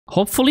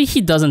Hopefully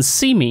he doesn't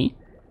see me.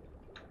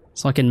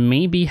 So I can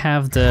maybe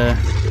have the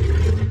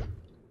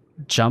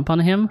jump on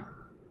him.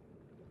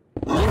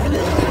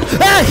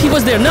 Ah, he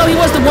was there. No, he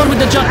was the one with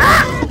the jump.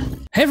 Ah!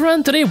 Hey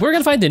everyone, today we're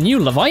gonna find the new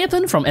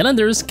Leviathan from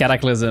Elevenberi's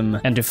Cataclysm.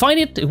 And to find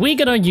it, we're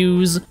gonna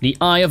use the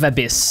Eye of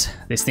Abyss.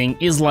 This thing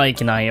is like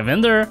an Eye of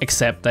Ender,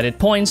 except that it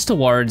points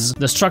towards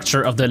the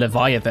structure of the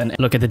Leviathan.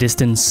 Look at the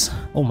distance.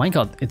 Oh my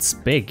god, it's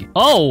big.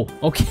 Oh,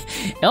 okay.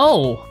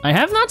 Oh, I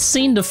have not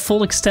seen the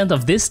full extent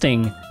of this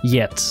thing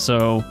yet,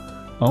 so...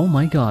 Oh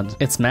my god,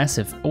 it's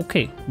massive.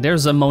 Okay,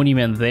 there's a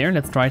monument there.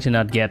 Let's try to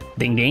not get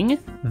ding ding.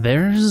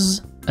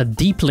 There's a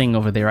deepling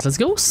over there. Let's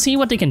go see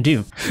what they can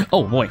do.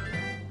 Oh boy.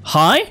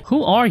 Hi,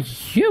 who are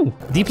you?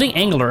 Deepling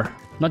angler.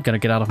 Not gonna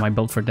get out of my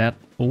boat for that.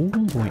 Oh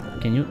boy,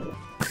 can you?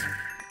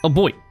 Oh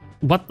boy,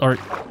 what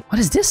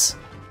is this?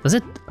 Does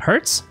it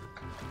hurts?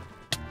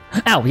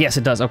 Ow, yes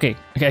it does, okay.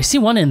 Okay, I see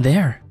one in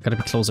there. Gotta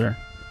be closer.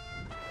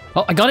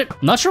 Oh, I got it.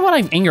 Not sure what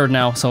I've angered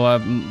now, so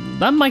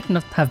that might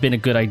not have been a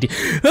good idea.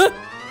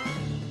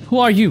 Who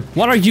are you?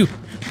 What are you?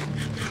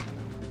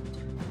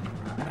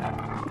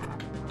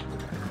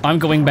 I'm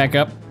going back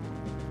up.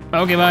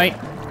 Okay, bye.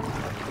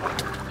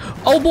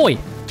 Oh boy.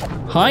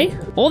 Hi?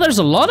 Oh, there's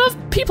a lot of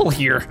people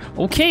here.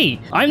 Okay,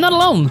 I'm not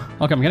alone.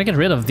 Okay, I'm gonna get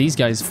rid of these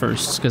guys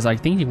first, because I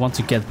think they want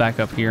to get back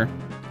up here.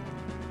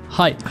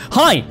 Hi.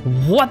 Hi!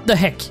 What the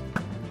heck?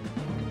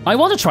 I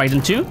want a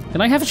trident too.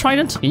 Can I have a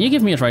trident? Can you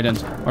give me a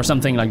trident? Or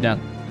something like that.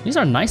 These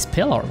are nice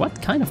pillars.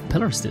 What kind of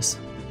pillar is this?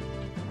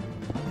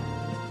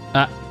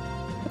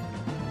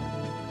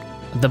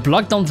 The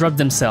block don't drop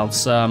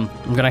themselves. I'm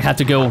gonna have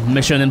to go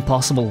Mission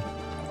Impossible.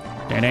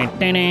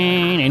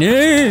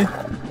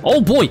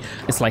 Oh boy,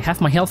 it's like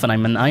half my health and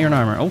I'm in iron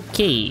armor.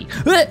 Okay.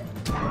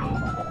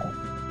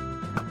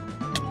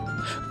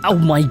 Oh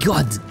my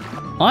god.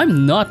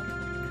 I'm not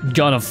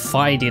gonna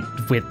fight it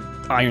with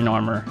iron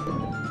armor.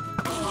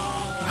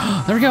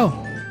 There we go.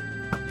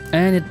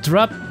 And it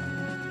dropped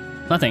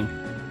nothing.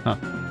 Huh.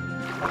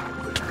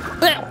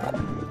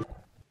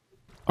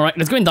 Alright,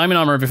 let's go in diamond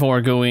armor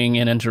before going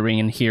and entering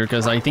in here,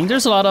 because I think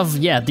there's a lot of,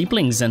 yeah,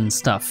 deeplings and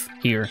stuff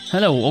here.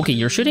 Hello, okay,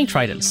 you're shooting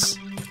tridents.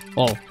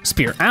 Oh,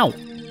 spear, ow.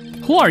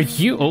 Who are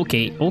you?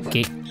 Okay,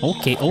 okay,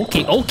 okay,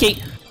 okay, okay.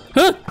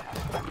 Huh?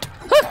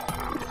 Huh?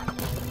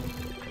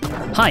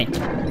 Hi.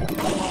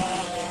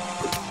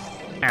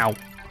 Ow.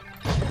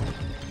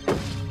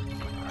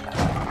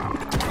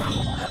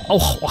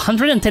 Oh,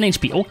 110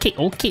 HP. Okay,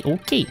 okay,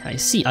 okay. I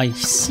see, I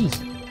see.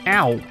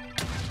 Ow.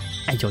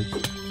 I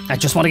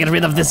just want to get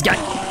rid of this guy.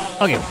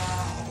 Okay.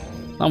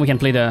 Now we can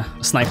play the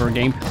sniper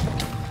game.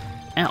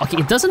 Ow, okay,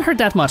 it doesn't hurt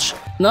that much.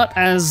 Not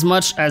as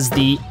much as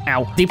the,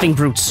 ow, deepling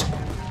brutes.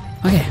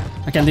 Okay,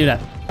 I can do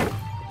that.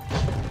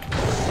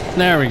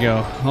 There we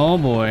go. Oh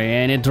boy,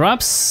 and it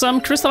drops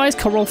some crystallized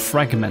coral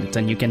fragment,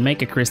 and you can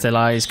make a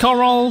crystallized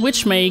coral,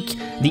 which make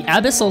the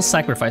abyssal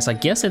sacrifice. I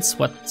guess it's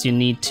what you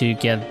need to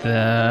get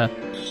the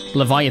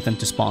Leviathan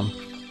to spawn.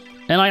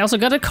 And I also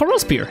got a coral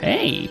spear.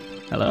 Hey,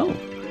 hello.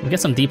 We got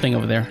some deepling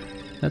over there.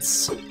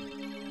 That's...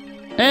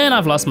 And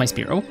I've lost my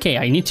spear. Okay,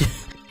 I need to...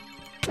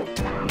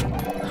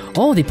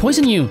 Oh, they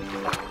poison you.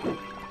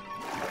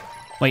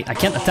 Wait, I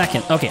can't attack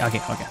him. Okay, okay,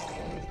 okay.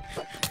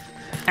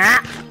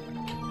 Ah!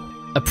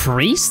 A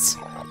priest?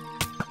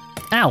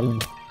 Ow.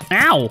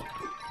 Ow!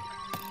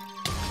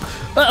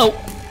 Uh-oh!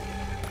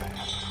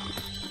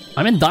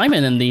 I'm in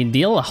diamond and they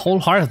deal a whole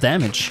heart of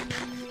damage.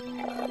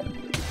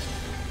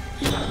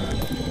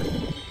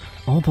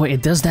 Oh boy,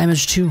 it does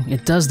damage too.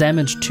 It does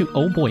damage too.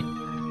 Oh boy.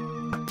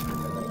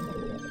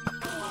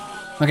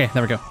 Okay,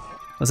 there we go.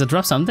 Does it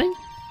drop something?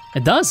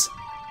 It does.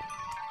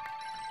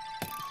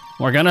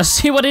 We're gonna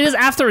see what it is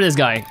after this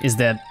guy is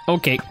dead.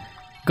 Okay.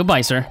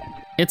 Goodbye, sir.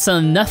 It's a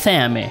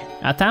Nathame.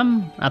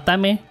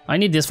 Atame? I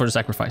need this for the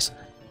sacrifice.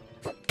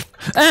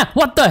 Ah!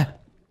 What the?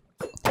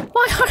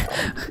 Why?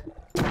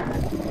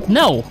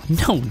 No,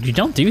 no, you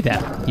don't do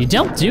that. You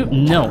don't do,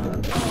 no.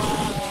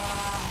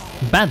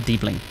 Bad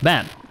deepling,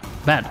 bad,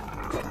 bad.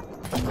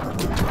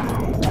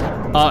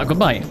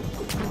 Goodbye.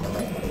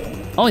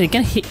 Oh, they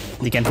can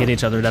hit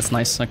each other, that's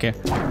nice, okay.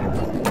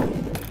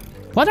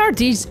 What are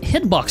these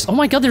hitbox? Oh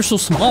my god, they're so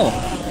small.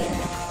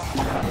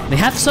 They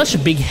have such a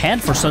big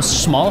head for such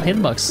small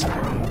hitbox.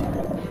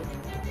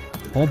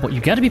 Oh, but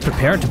you gotta be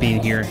prepared to be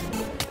in here.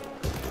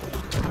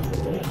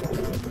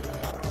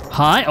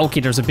 Hi, okay,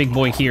 there's a big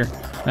boy here.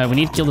 We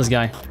need to kill this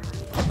guy.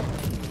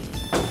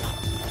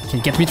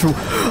 Can get me through.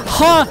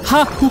 Ha,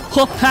 ha, hoo,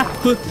 ha, ha,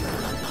 ha.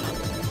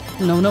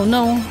 No, no,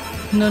 no.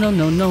 No, no,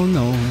 no, no,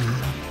 no.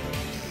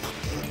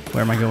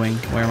 Where am I going?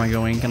 Where am I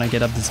going? Can I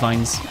get up these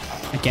vines?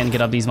 I can't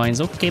get up these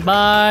vines. Okay,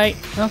 bye.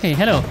 Okay,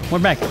 hello. We're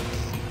back.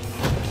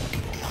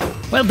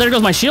 Well, there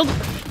goes my shield.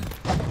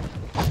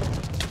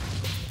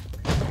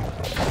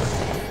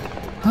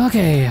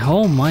 Okay,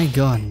 oh my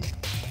god.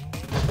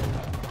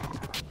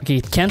 Okay,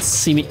 it can't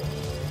see me.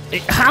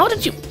 How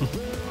did you...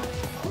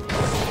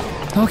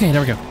 Okay,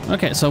 there we go.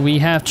 Okay, so we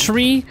have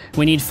 3,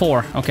 we need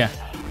 4. Okay.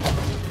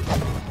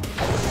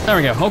 There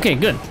we go. Okay,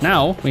 good.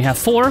 Now we have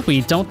 4.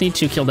 We don't need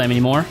to kill them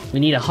anymore. We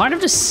need a Heart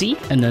of the Sea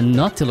and a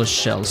Nautilus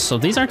shell. So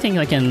these are things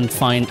I can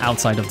find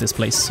outside of this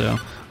place, so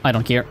I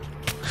don't care.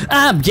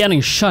 Ah, I'm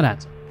getting shot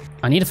at.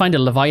 I need to find the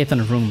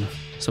Leviathan room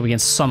so we can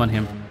summon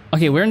him.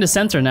 Okay, we're in the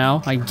center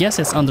now. I guess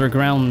it's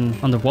underground,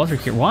 underwater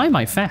here. Why am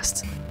I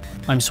fast?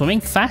 I'm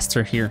swimming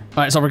faster here.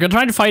 All right, so we're gonna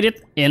try to fight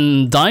it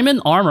in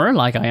diamond armor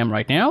like I am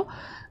right now.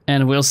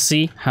 And we'll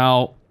see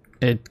how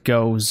it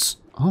goes.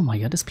 Oh my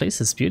god, this place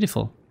is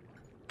beautiful.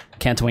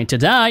 Can't wait to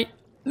die.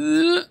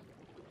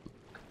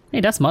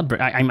 Hey, that's mud.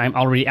 I'm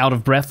already out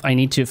of breath. I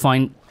need to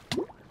find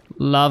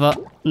lava,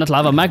 not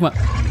lava, magma.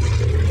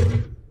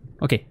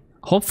 Okay,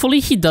 hopefully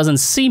he doesn't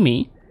see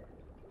me.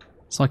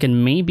 So I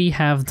can maybe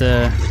have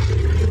the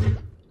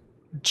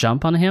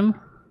jump on him.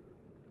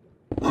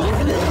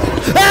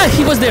 Ah,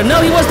 he was there.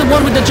 No, he was the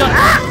one with the jump.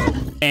 Ah!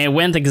 It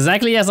went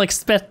exactly as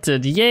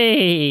expected.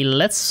 Yay!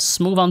 Let's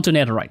move on to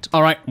netherite.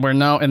 All right, we're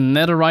now in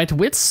netherite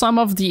with some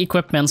of the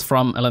equipments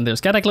from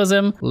Elevenberi's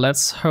Cataclysm.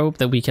 Let's hope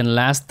that we can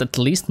last at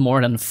least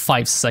more than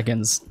 5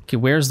 seconds. Okay,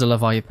 where's the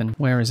Leviathan?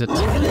 Where is it? Oh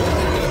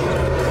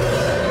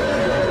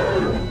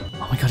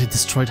my god, it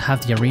destroyed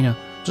half the arena.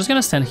 I'm just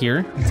gonna stand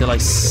here until I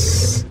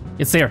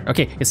It's there.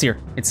 Okay, it's here.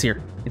 It's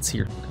here. It's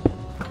here.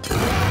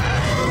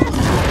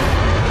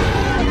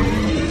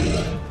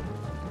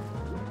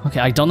 Okay,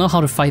 I don't know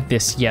how to fight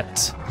this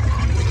yet.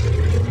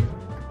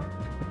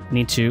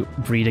 Need to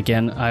breathe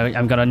again.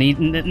 I'm gonna need...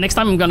 Next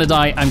time I'm gonna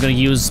die, I'm gonna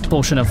use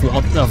potion of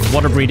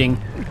water breathing.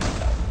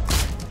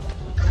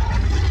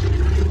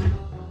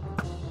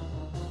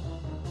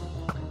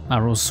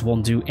 Arrows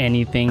won't do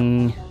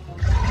anything.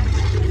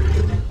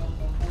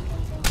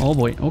 Oh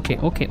boy. Okay,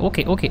 okay,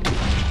 okay, okay.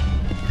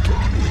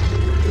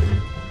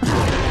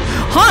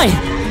 Hi!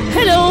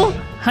 Hello!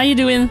 How you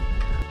doing?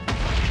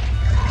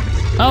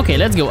 Okay,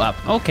 let's go up.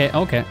 Okay,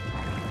 okay.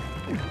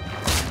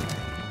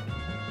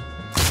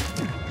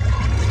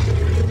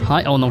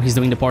 Hi. Oh no, he's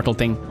doing the portal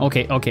thing.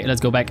 Okay, okay,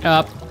 let's go back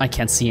up. I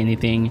can't see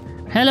anything.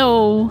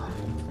 Hello.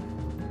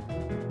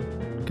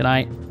 Can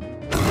I?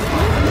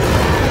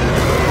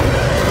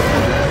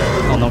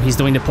 Oh no, he's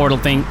doing the portal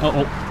thing.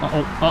 Uh-oh,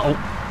 uh-oh, uh-oh.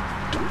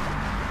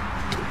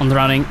 I'm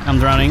drowning, I'm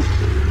drowning.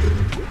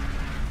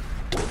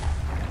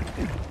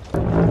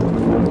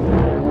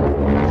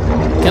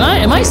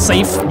 Am I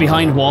safe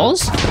behind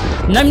walls?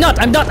 No, I'm not,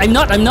 I'm not, I'm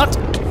not, I'm not.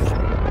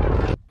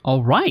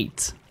 All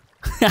right.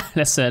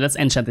 let's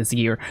enchant this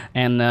gear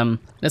and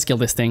let's kill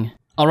this thing.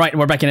 All right,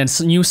 we're back in a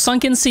new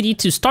sunken city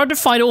to start the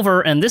fight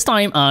over, and this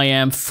time I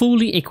am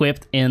fully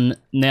equipped in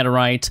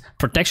netherite,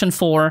 protection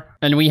 4,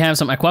 and we have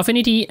some aqua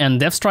affinity and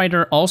death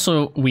strider.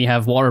 Also, we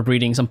have water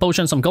breathing, some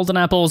potions, some golden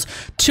apples,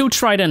 2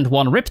 trident,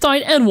 1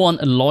 riptide, and 1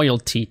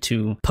 loyalty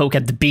to poke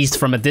at the beast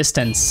from a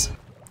distance.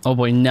 Oh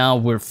boy, now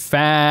we're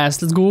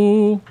fast. Let's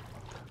go.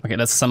 Okay,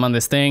 let's summon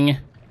this thing.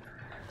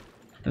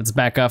 Let's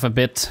back off a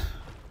bit.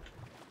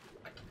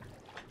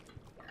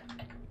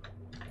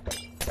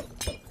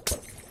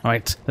 All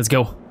right, let's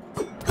go.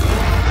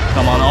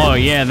 Come on. Oh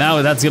yeah,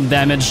 now that's good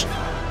damage.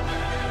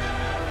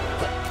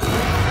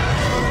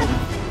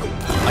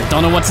 I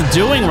don't know what it's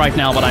doing right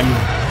now, but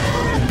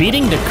I'm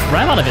beating the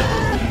crap out of it.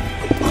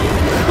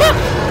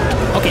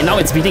 Ah! Okay, now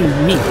it's beating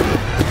me.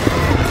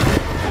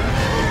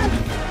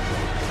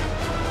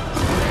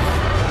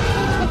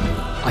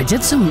 I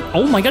did some...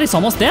 Oh my god, it's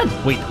almost dead.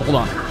 Wait, hold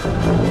on.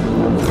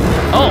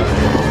 Oh.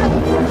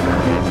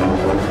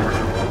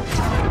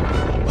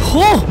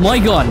 Oh my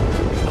god.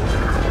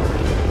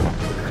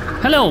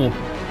 Hello.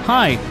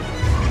 Hi.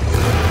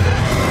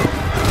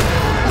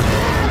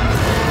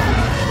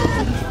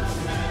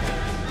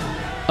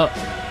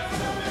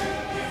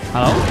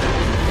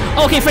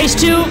 Hello? Okay, phase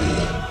 2.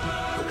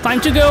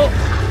 Time to go.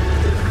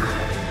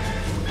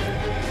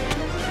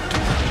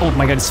 Oh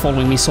my god, it's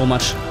following me so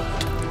much.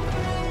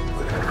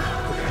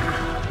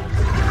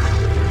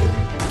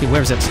 Okay,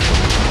 where is it?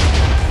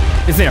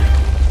 It's there.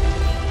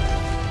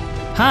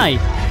 Hi.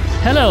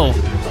 Hello.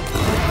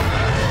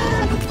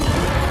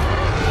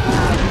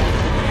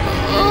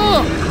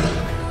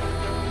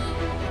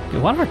 Okay,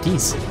 what are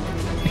these?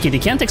 Okay, they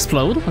can't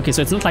explode. Okay,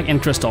 so it's not like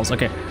end crystals.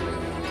 Okay.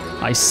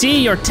 I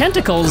see your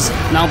tentacles.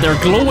 Now they're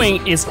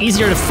glowing. It's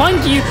easier to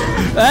find you.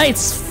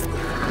 It's...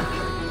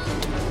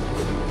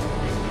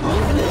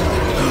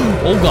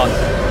 Oh god.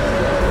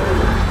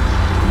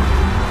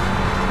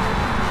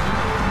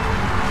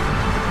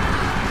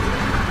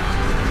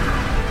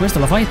 Where's the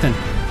Leviathan?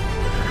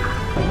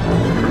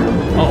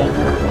 Uh-oh.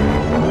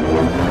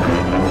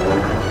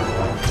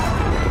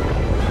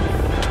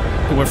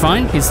 We're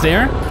fine. He's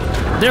there.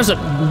 There's a...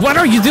 What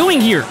are you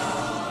doing here?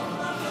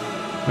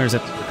 Where is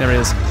it? There it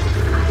is.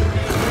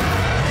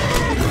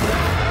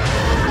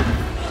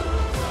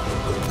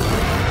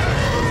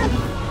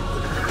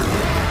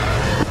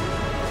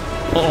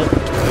 Uh-oh.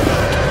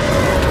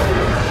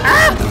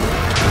 Ah!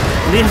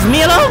 Leave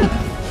me alone!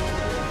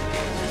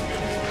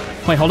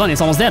 Wait, hold on.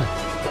 It's almost dead.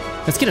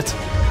 Let's get it.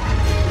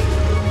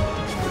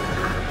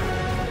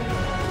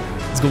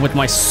 Let's go with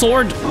my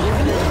sword.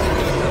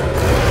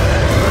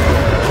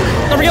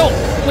 There we go.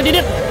 We did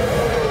it.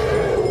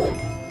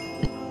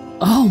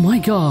 Oh my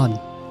god.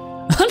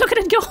 Look at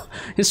it go.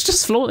 It's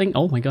just floating.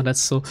 Oh my god,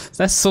 that's so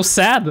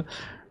sad.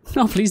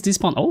 No, please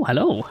despawn. Oh,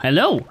 hello.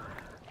 Hello.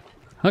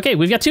 Okay,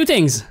 we've got two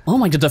things. Oh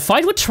my god, the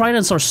fight with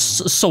tridents are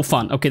so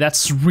fun. Okay,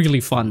 that's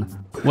really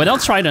fun. Without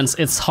tridents,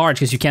 it's hard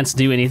because you can't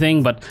do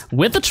anything, but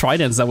with the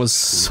tridents, that was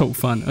so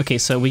fun. Okay,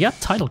 so we got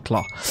Tidal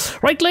Claw.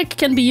 Right click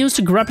can be used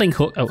to grappling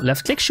hook. Oh,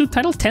 left click shoot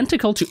Tidal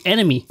Tentacle to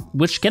enemy,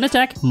 which can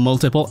attack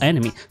multiple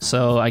enemy.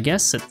 So I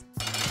guess it...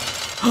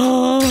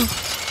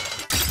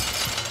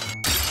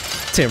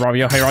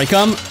 Terraria, here I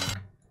come.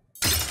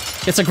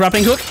 It's a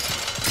grappling hook.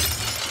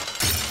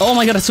 Oh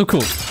my god, that's so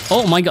cool.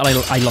 Oh my god,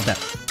 I love that.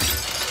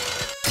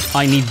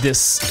 I need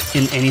this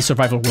in any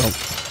survival world.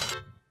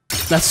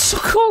 That's so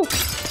cool.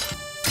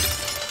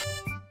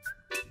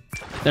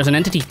 There's an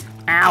entity.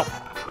 Ow.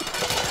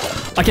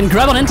 I can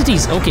grab on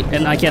entities. Okay,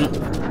 and I can...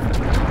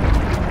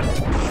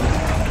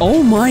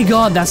 Oh my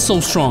god, that's so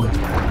strong.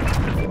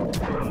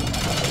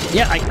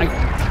 Yeah,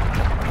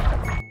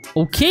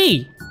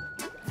 Okay.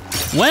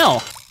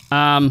 Well,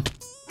 Ah!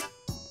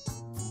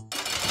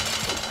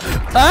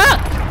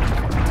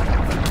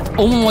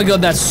 Oh my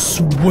god, that's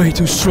way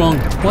too strong.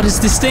 What is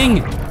this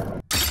thing?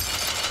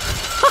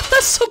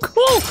 That's so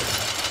cool!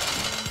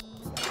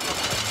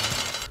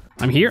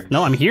 I'm here.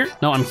 No, I'm here.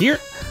 No, I'm here.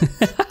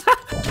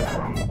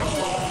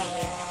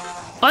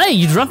 Oh, hey,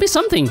 you dropped me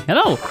something.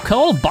 Hello.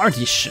 Call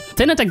Bardish.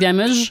 10 attack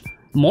damage,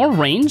 more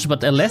range,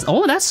 but less.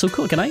 Oh, that's so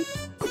cool. Can I?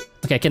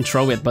 Okay, I can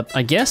throw it, but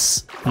I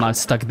guess... No,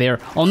 it's stuck there.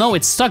 Oh no,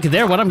 it's stuck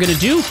there. What I'm gonna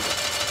do?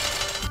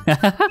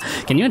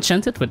 Can you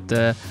enchant it with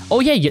the...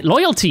 Oh yeah,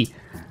 loyalty.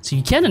 So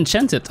you can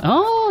enchant it.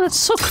 Oh, that's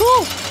so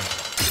cool.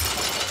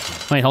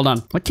 Wait, hold on.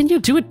 What can you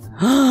do it?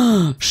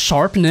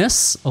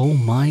 Sharpness. Oh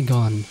my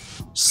god.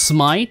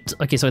 Smite.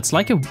 Okay, so it's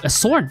like a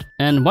sword.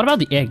 And what about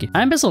the egg?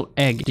 Abyssal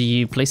egg. Do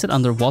you place it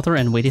underwater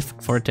and wait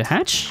for it to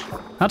hatch?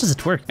 How does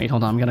it work? Wait,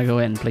 hold on. I'm gonna go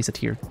ahead and place it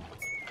here.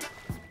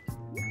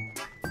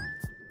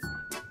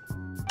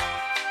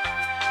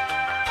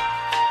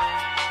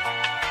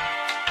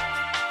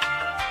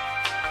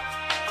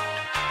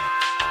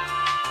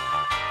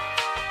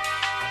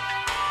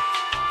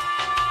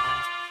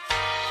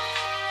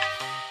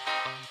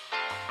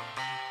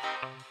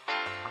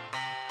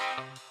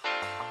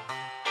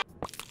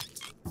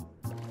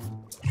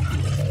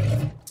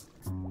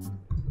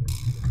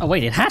 Oh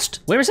wait, it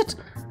hatched? Where is it?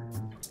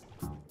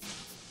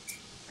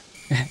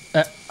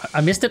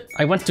 I missed it.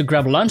 I went to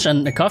grab lunch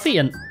and a coffee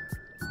and...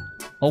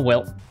 Oh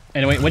well.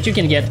 Anyway, what you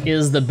can get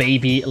is the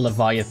baby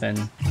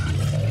Leviathan.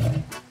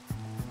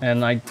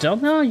 And I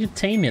don't know how you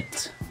tame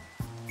it.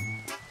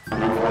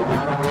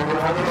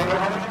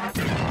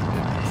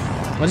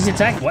 What is the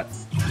attack? What?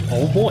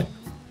 Oh boy.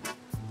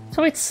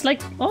 So it's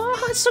like...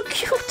 Oh, it's so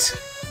cute.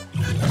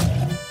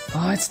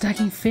 Oh, it's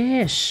attacking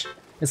fish.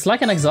 It's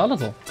like an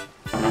axolotl.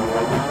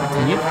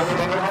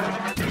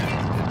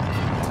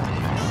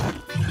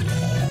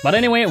 But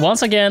anyway,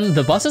 once again,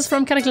 the bosses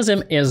from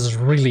Cataclysm is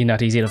really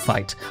not easy to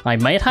fight. I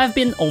might have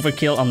been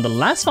overkill on the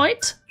last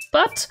fight,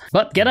 but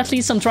get at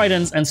least some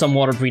tridents and some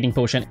water breathing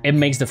potion. It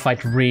makes the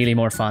fight really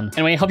more fun.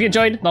 Anyway, hope you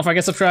enjoyed. Don't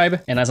forget to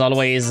subscribe. And as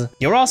always,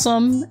 you're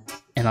awesome.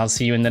 And I'll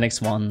see you in the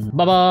next one.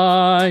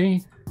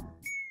 Bye-bye.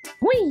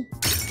 Whee!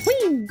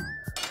 Whee!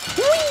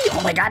 Whee!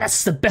 Oh my god,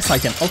 that's the best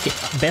item. Okay,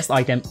 best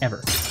item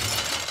ever.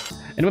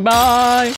 And bye-bye.